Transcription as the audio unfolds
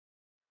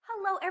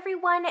Hello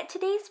everyone,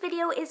 today's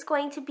video is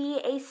going to be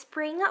a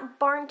spring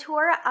barn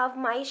tour of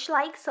my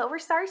Schleich Silver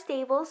Star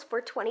stables for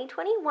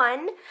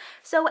 2021.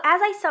 So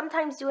as I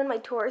sometimes do in my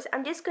tours,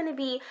 I'm just going to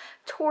be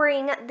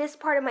touring this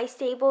part of my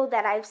stable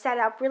that I've set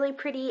up really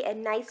pretty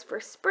and nice for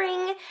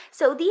spring.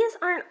 So these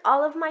aren't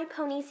all of my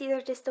ponies, these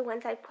are just the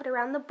ones I put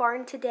around the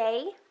barn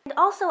today. And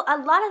also, a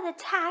lot of the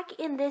tack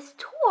in this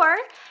tour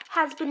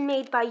has been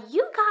made by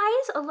you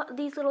guys.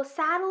 These little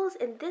saddles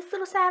and this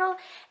little saddle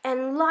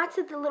and lots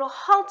of the little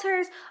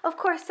halters. Of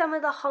course, some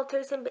of the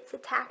halters and bits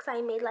of tacks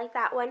I made like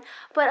that one.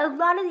 But a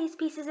lot of these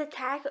pieces of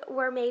tack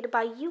were made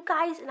by you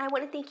guys, and I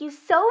want to thank you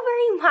so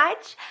very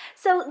much.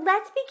 So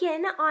let's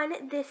begin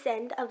on this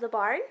end of the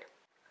barn.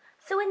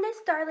 So in this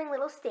darling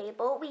little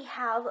stable, we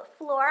have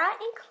Flora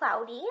and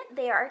Cloudy.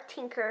 They are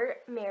Tinker,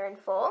 Mare, and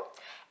Full.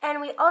 And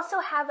we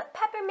also have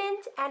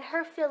Peppermint and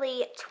her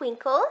filly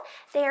Twinkle.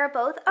 They are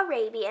both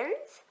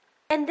Arabians.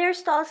 And their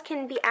stalls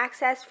can be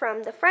accessed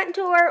from the front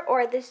door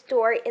or this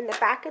door in the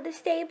back of the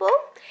stable.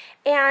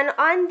 And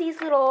on these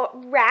little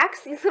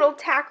racks, these little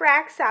tack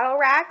racks, saddle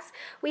racks,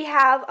 we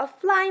have a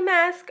fly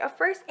mask, a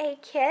first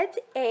aid kit,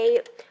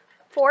 a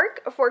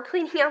fork for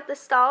cleaning out the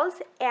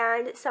stalls,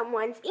 and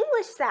someone's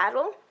English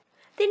saddle.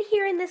 Then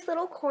here in this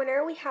little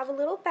corner, we have a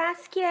little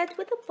basket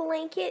with a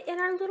blanket and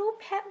our little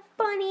pet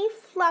bunny,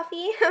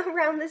 Fluffy,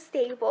 around the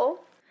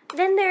stable.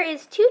 Then there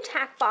is two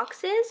tack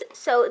boxes.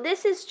 So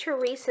this is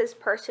Teresa's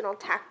personal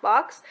tack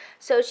box.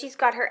 So she's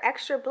got her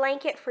extra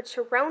blanket for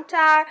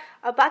Toronto,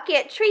 a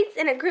bucket, treats,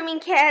 and a grooming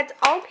kit,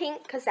 all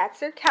pink because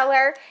that's her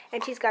color.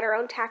 And she's got her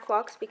own tack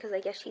box because I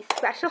guess she's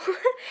special.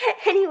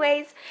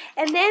 Anyways,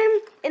 and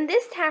then in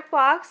this tack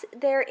box,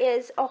 there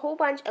is a whole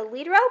bunch of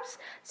lead ropes.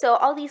 So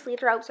all these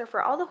lead ropes are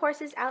for all the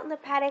horses out in the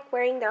paddock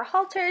wearing their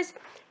halters.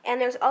 And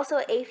there's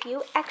also a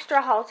few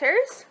extra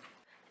halters.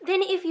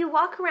 Then if you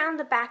walk around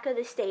the back of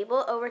the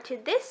stable over to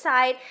this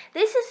side,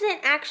 this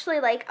isn't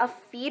actually like a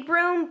feed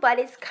room, but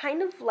it's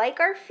kind of like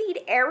our feed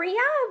area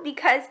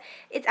because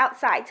it's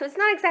outside. So it's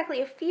not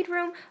exactly a feed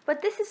room,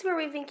 but this is where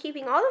we've been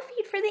keeping all the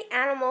feed for the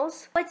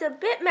animals. It's a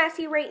bit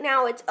messy right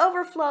now. It's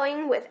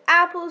overflowing with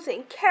apples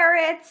and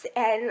carrots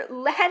and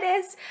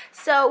lettuce.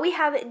 So we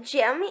have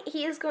Jim.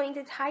 He is going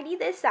to tidy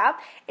this up,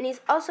 and he's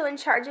also in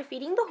charge of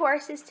feeding the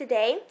horses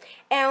today.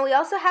 And we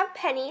also have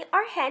Penny,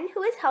 our hen,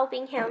 who is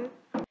helping him.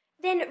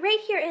 Then right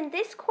here in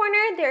this corner,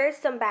 there's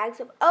some bags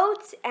of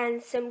oats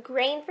and some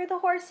grain for the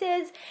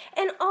horses,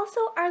 and also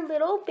our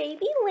little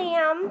baby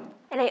lamb.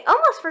 And I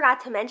almost forgot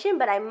to mention,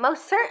 but I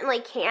most certainly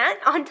can't,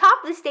 on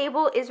top of the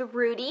stable is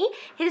Rudy.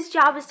 His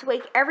job is to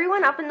wake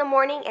everyone up in the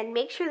morning and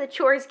make sure the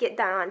chores get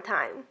done on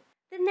time.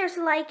 Then there's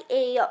like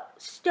a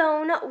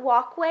stone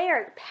walkway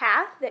or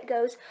path that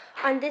goes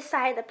on this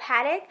side of the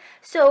paddock.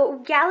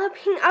 So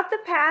galloping up the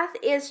path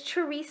is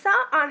Teresa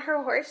on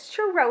her horse,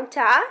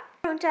 Toronto.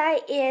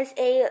 Toronto is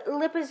a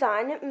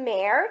Lipizzan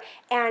mare,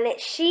 and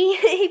she,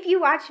 if you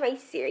watch my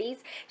series,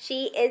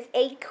 she is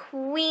a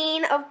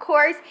queen, of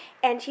course,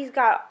 and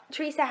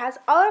Teresa has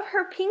all of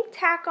her pink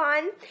tack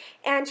on,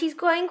 and she's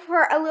going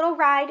for a little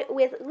ride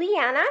with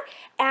Leanna,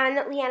 and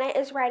Leanna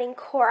is riding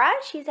Cora.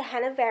 She's a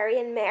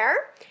Hanoverian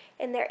mare,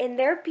 and they're in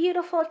their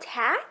beautiful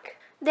tack.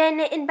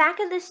 Then in back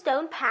of the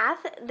stone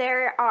path,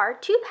 there are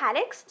two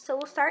paddocks, so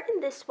we'll start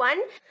in this one.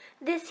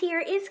 This here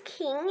is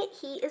King.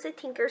 He is a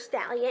Tinker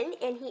Stallion,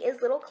 and he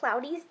is little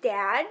Cloudy's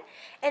dad.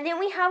 And then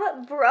we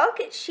have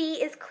Brooke.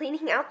 She is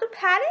cleaning out the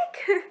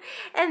paddock.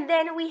 And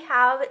then we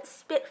have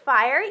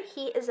Spitfire.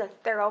 He is a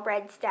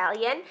Thoroughbred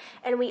Stallion.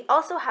 And we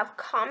also have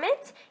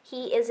Comet.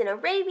 He is an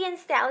Arabian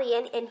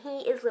Stallion, and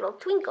he is little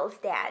Twinkle's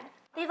dad.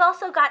 They've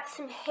also got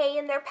some hay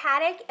in their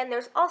paddock, and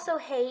there's also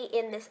hay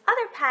in this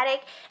other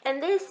paddock,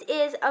 and this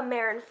is a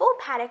Mare and Full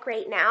paddock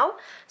right now.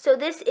 So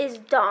this is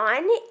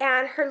Dawn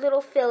and her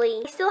little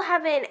filly. I still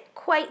haven't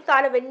quite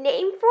thought of a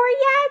name for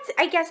yet.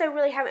 I guess I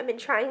really haven't been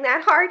trying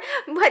that hard,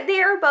 but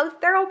they are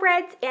both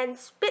thoroughbreds, and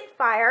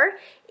Spitfire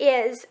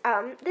is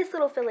this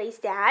little filly's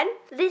dad.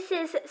 This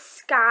is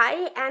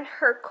Sky and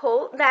her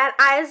colt that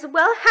I as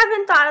well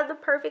haven't thought of the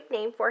perfect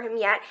name for him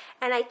yet,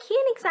 and I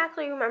can't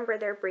exactly remember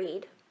their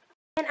breed.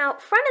 And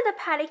out front of the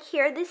paddock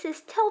here, this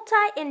is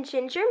Tilta and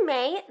Ginger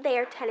May. They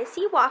are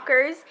Tennessee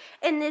Walkers.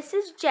 And this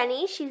is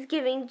Jenny. She's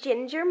giving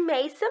Ginger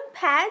May some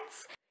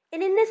pets.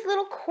 And in this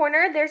little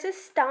corner, there's a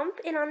stump.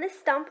 And on this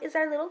stump is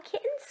our little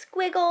kitten,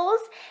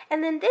 Squiggles.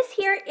 And then this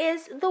here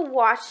is the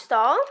wash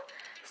stall.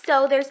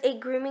 So there's a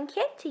grooming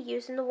kit to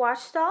use in the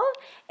wash stall.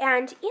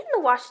 And in the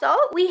wash stall,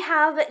 we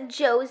have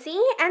Josie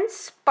and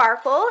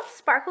Sparkle.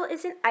 Sparkle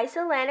is an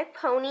Icelandic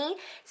pony.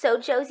 So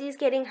Josie's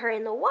getting her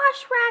in the wash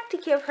rack to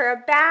give her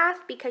a bath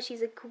because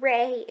she's a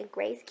gray, and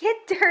grays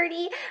get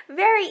dirty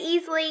very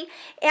easily.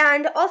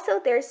 And also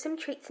there's some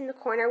treats in the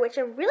corner, which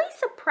I'm really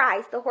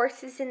surprised the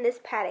horses in this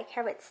paddock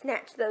haven't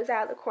snatched those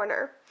out of the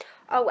corner.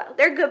 Oh well,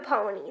 they're good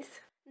ponies.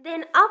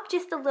 Then up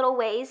just a little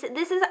ways,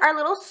 this is our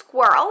little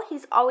squirrel.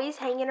 He's always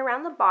hanging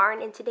around the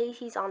barn, and today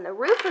he's on the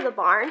roof of the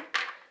barn.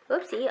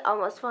 Oopsie,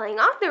 almost falling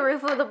off the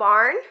roof of the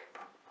barn.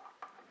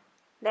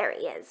 There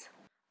he is.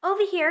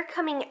 Over here,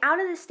 coming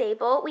out of the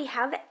stable, we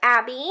have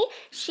Abby.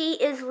 She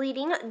is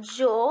leading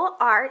Jewel,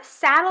 our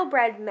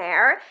saddlebred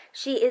mare.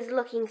 She is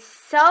looking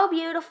so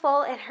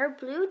beautiful in her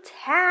blue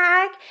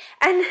tack.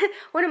 And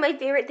one of my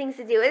favorite things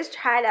to do is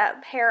try to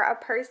pair a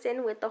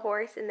person with the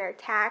horse in their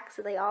tack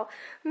so they all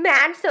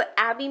match. So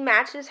Abby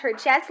matches her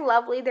just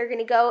lovely. They're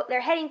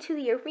heading to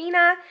the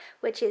arena,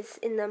 which is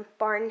in the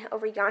barn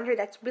over yonder.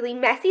 That's really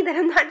messy that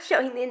I'm not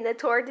showing in the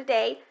tour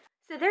today.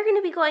 So they're going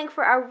to be going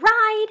for a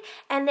ride,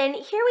 and then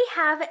here we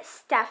have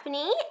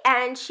Stephanie,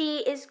 and she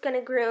is going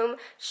to groom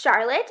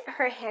Charlotte,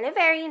 her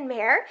Hanoverian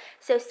mare.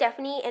 So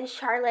Stephanie and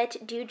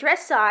Charlotte do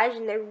dressage,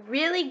 and they're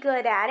really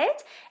good at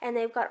it, and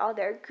they've got all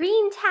their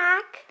green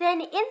tack. Then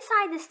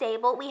inside the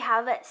stable, we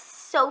have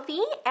Sophie,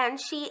 and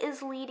she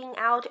is leading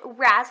out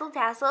Razzle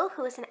Dazzle,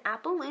 who is an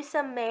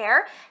Appaloosa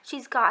mare.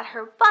 She's got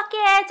her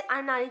bucket.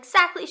 I'm not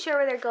exactly sure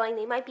where they're going.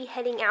 They might be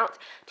heading out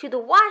to the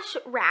wash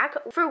rack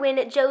for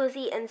when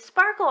Josie and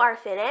Sparkle are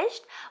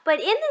finished. But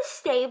in the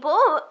stable,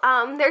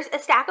 there's a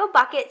stack of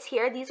buckets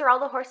here. These are all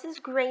the horses'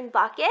 grain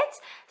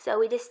buckets, so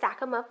we just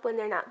stack them up when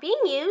they're not being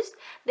used.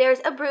 There's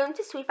a broom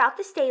to sweep out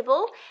the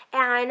stable,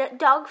 and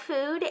dog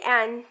food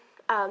and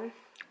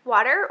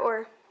water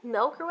or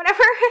milk or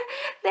whatever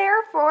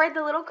there for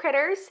the little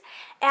critters.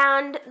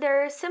 And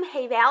there's some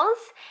hay bales,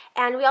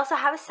 and we also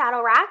have a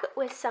saddle rack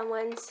with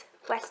someone's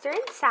western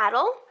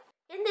saddle.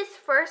 In this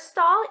first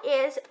stall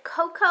is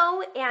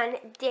Coco and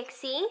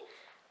Dixie.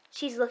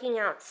 She's looking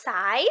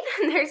outside.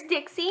 There's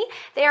Dixie.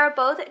 They are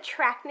both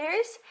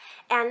trainers,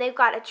 and they've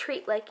got a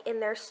treat like in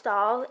their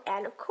stall,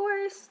 and of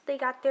course they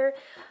got their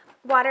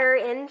water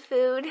and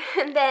food.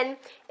 And then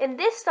in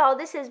this stall,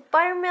 this is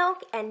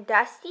Buttermilk and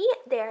Dusty.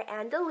 They're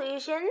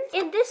Andalusians.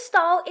 In this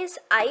stall is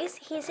Ice.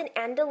 He's an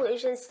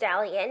Andalusian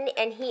stallion,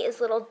 and he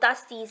is little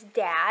Dusty's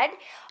dad.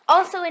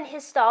 Also in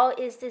his stall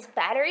is this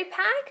battery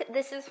pack.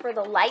 This is for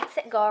the lights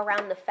that go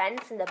around the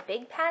fence in the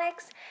big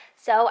paddocks.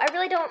 So I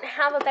really don't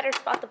have a better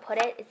spot to put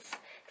it. It's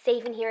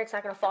safe in here. It's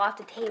not going to fall off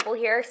the table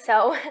here.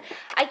 So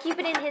I keep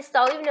it in his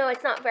stall, even though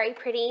it's not very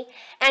pretty.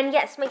 And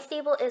yes, my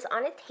stable is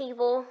on a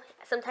table.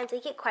 Sometimes I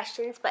get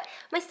questions, but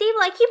my stable,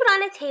 I keep it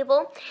on a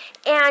table.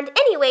 And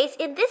anyways,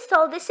 in this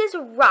stall, this is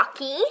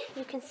Rocky.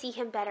 You can see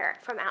him better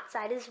from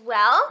outside as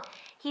well.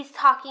 He's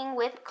talking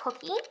with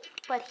Cookie,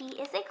 but he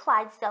is a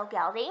Clydesdale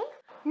gelding.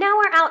 Now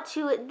we're out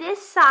to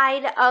this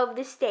side of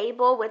the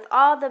stable with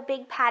all the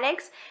big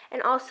paddocks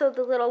and also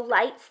the little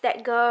lights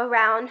that go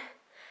around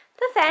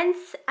the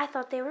fence. I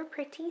thought they were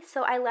pretty,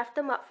 so I left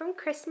them up from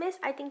Christmas.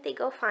 I think they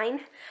go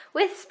fine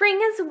with spring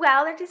as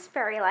well. They're just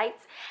fairy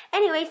lights.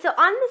 Anyway, so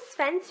on this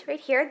fence right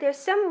here, there's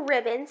some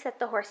ribbons that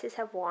the horses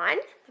have won.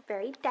 They're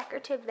very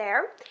decorative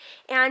there.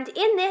 And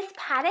in this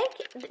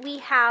paddock, we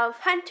have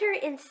Hunter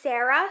and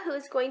Sarah, who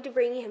is going to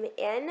bring him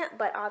in,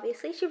 but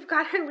obviously she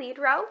forgot her lead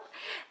rope.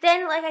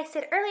 Then, like I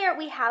said earlier,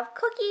 we have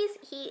Cookies.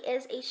 He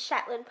is a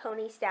Shetland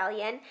pony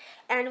stallion.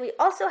 And we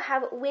also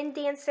have Wind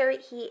Dancer.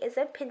 He is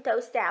a Pinto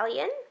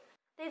stallion.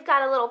 They've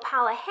got a little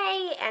pile of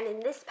hay, and in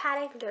this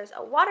paddock, there's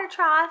a water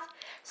trough.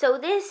 So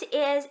this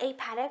is a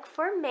paddock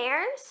for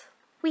mares.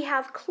 We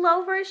have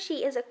Clover.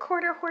 She is a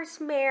quarter horse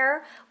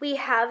mare. We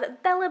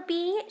have Bella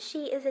Bee.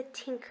 She is a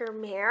tinker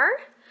mare.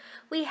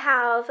 We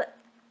have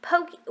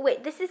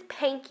this is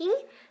Panky.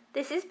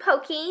 This is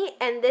Pokey,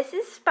 and this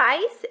is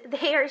Spice.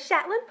 They are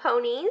Shetland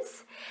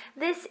ponies.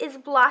 This is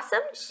Blossom.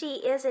 She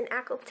is an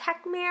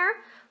Accle-Tech mare.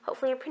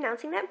 Hopefully I'm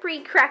pronouncing that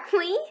breed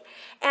correctly.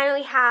 And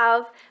we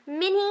have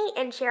Minnie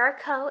and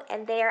Jericho,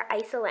 and they are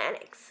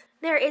Isolanics.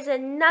 There is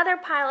another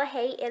pile of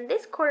hay in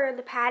this corner of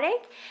the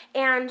paddock,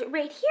 and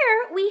right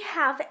here we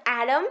have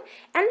Adam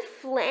and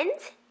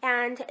Flint,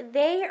 and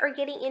they are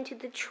getting into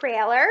the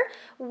trailer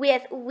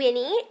with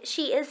Winnie.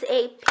 She is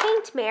a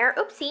paint mare,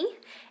 oopsie,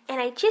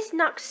 and I just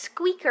knocked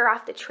Squeaker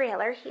off the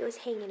trailer. He was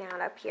hanging out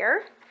up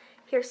here.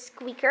 Here's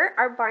Squeaker,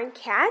 our barn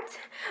cat.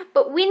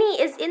 But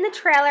Winnie is in the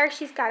trailer.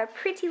 She's got a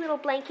pretty little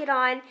blanket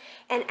on.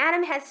 And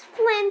Adam has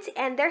Flint,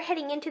 and they're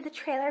heading into the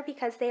trailer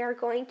because they are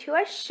going to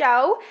a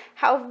show.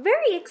 How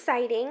very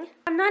exciting.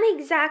 I'm not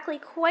exactly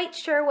quite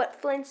sure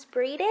what Flint's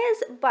breed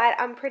is, but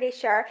I'm pretty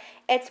sure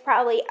it's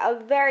probably a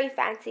very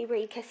fancy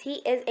breed because he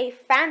is a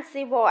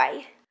fancy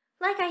boy.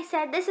 Like I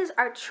said, this is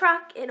our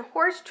truck and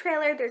horse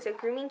trailer. There's a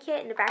grooming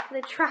kit in the back of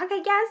the truck,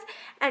 I guess,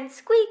 and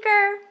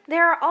Squeaker.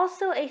 There are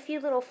also a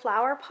few little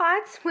flower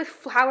pots with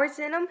flowers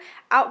in them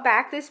out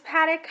back this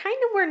paddock, kind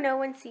of where no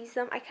one sees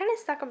them. I kind of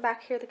stuck them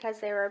back here because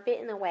they were a bit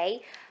in the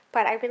way,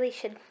 but I really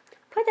should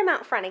put them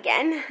out front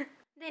again.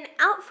 Then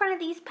out front of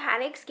these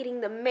paddocks,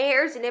 getting the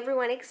mares and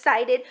everyone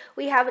excited,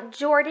 we have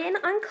Jordan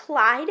on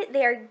Clyde.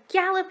 They are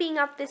galloping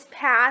up this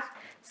path,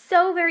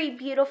 so very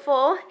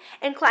beautiful,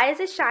 and Clyde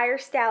is a Shire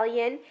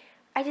stallion.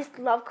 I just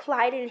love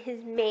Clyde and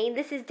his mane.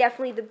 This is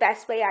definitely the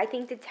best way, I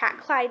think, to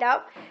tack Clyde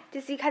up,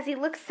 just because he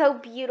looks so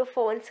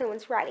beautiful when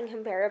someone's riding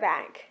him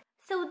bareback.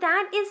 So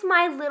that is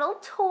my little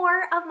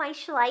tour of my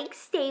Schleich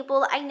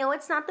stable. I know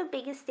it's not the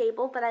biggest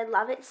stable, but I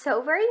love it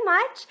so very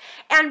much.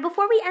 And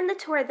before we end the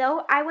tour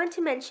though, I want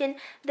to mention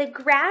the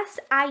grass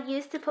I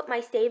used to put my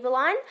stable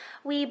on.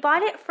 We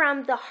bought it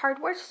from the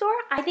hardware store.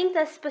 I think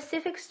the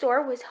specific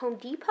store was Home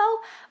Depot,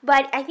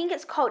 but I think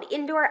it's called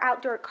Indoor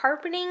Outdoor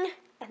Carpeting.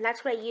 And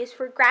that's what I use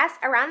for grass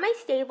around my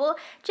stable.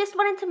 Just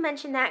wanted to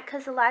mention that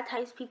because a lot of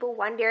times people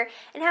wonder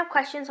and have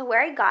questions on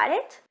where I got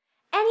it.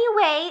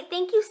 Anyway,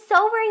 thank you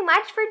so very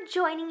much for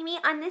joining me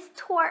on this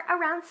tour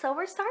around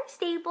Silver Star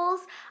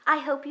Stables. I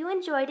hope you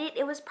enjoyed it.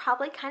 It was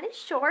probably kind of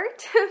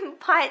short,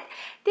 but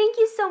thank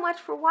you so much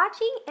for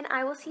watching, and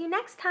I will see you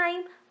next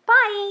time.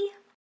 Bye!